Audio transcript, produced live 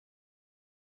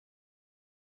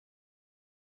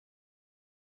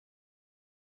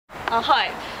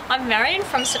Hi, I'm Marion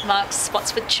from St Mark's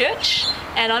Spotswood Church,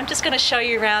 and I'm just going to show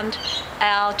you around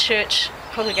our church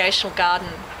congregational garden.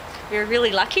 We were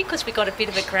really lucky because we got a bit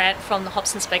of a grant from the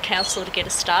Hobsons Bay Council to get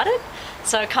us started.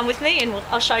 So come with me and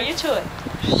I'll show you to it.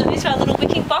 So these are our little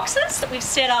wicking boxes that we've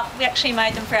set up. We actually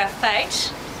made them for our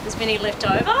fete. There's many left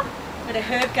over. We've got a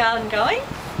herb garden going.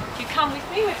 If you come with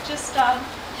me, we've just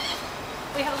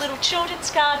we have a little children's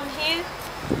garden here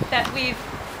that we've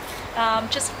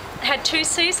just had 2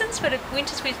 seasons, but at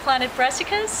winters we've planted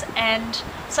brassicas, and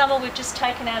summer we've just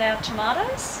taken out our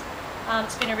tomatoes.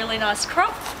 It's been a really nice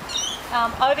crop.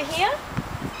 Over here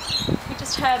we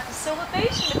just have the silver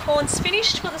beet and the corn's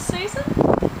finished for the season.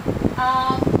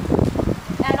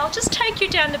 And I'll just take you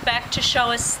down the back to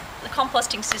show us the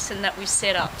composting system that we've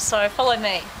set up. So follow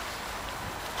me.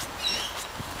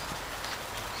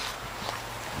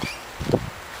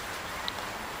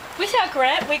 With our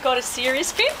grant we got a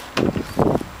series bin.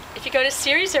 If you go to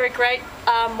series, they're a great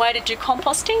way to do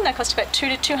composting. They cost about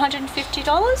 $200 to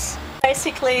 $250.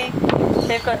 Basically,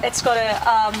 it's got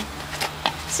a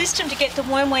system to get the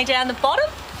wormweed down the bottom,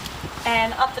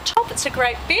 and up the top it's a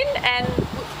great bin. And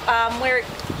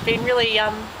we've been really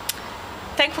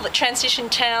thankful that transition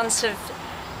towns have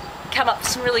come up with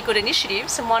some really good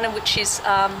initiatives, and one of which is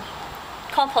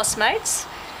Compost Mates,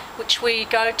 which we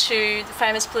go to the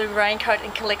famous Blue Raincoat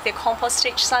and collect their compost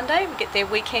each Sunday. We get their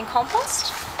weekend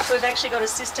compost. So we've actually got a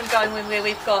system going where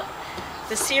we've got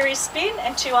the series bin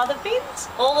and 2 other bins.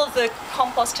 All of the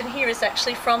compost in here is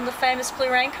actually from the famous Blue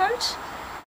Raincoat.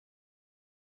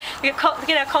 We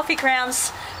get our coffee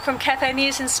grounds from Cafe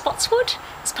Mears in Spotswood.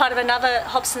 It's part of another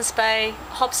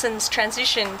Hobsons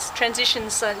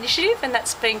Transitions initiative, and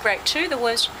that's been great too. The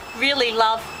worms really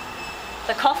love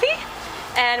the coffee.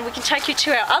 And we can take you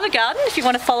to our other garden if you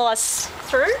want to follow us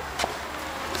through.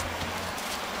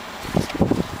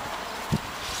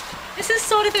 This is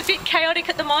sort of a bit chaotic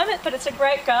at the moment, but it's a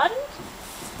great garden.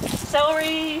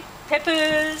 Celery,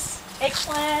 peppers,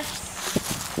 eggplants.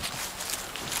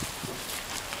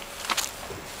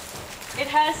 It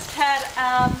has had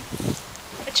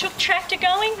a chook tractor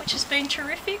going, which has been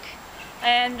terrific.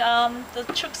 And the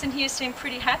chooks in here seem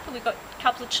pretty happy. We've got a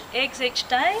couple of eggs each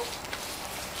day.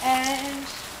 And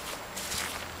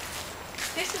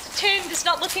this is a tomb that's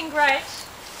not looking great,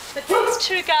 but these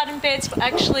 2 garden beds were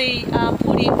actually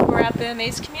put in for our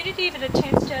Burmese community that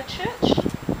attends our church.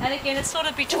 And again, it's sort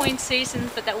of between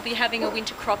seasons, but that will be having a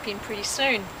winter crop in pretty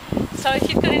soon. So if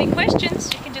you've got any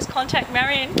questions, you can just contact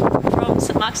Marion from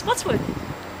St Mark's Spotswood.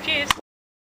 Cheers.